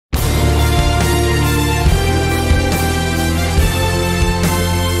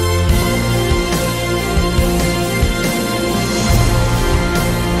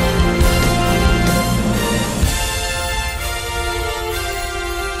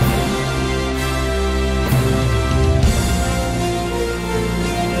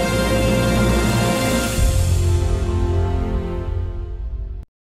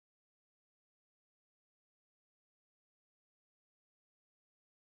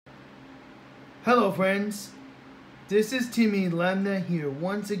Hello friends, this is Timmy Lemna here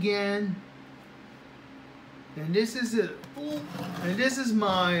once again, and this is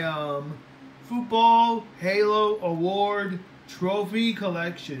my football Halo Award trophy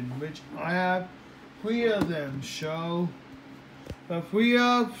collection, which I have 3 of them show. Three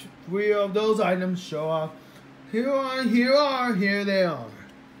of those items show up. Here they are.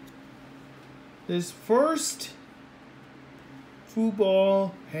 This first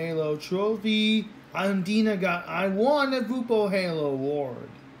football Halo trophy, I won a football Halo award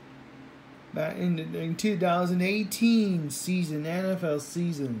back in 2018 season, NFL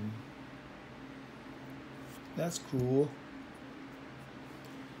season. That's cool.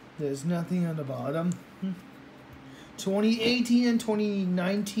 There's nothing on the bottom. 2018 and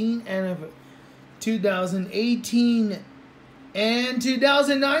 2019 NFL, 2018 and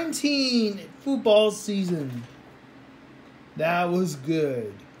 2019 football season. That was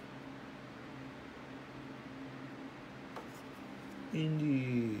good.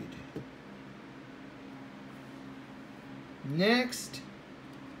 Indeed. Next,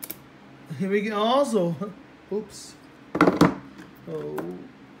 here we go. Also, oops. Oh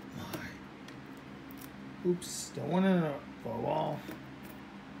my. Oops. Don't want to fall off.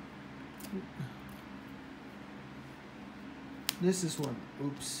 This is one.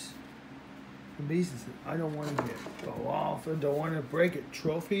 Oops. I don't want to go off. I don't want to break it.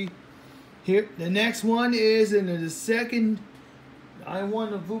 Trophy. Here, the next one is in the second. I won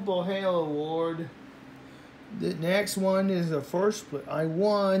the Football Halo Award. The next one is the first. I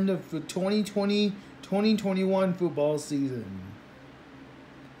won the 2020-2021 football season.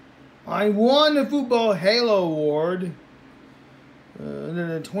 I won the Football Halo Award.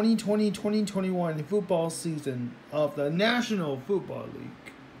 The 2020-2021 football season of the National Football League.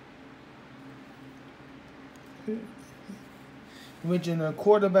 Which in a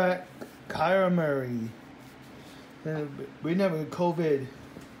quarterback, Kyler Murray. We never COVID.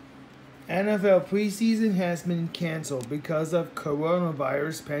 NFL preseason has been canceled because of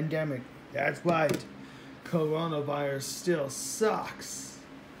coronavirus pandemic. That's right. Coronavirus still sucks.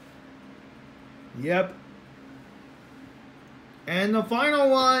 Yep. And the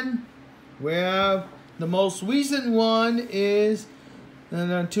final one, we have the most recent one is in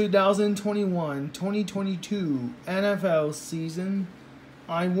the 2021-2022 NFL season.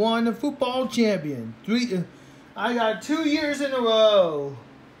 I won the football champion. I got 2 years in a row.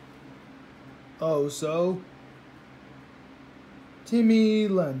 Oh, so Timmy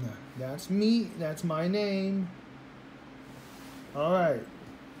Lemna. That's me. That's my name. All right.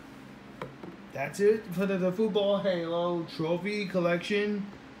 That's it for the Football Halo trophy collection.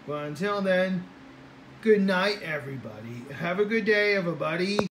 But until then, good night, everybody. Have a good day, everybody.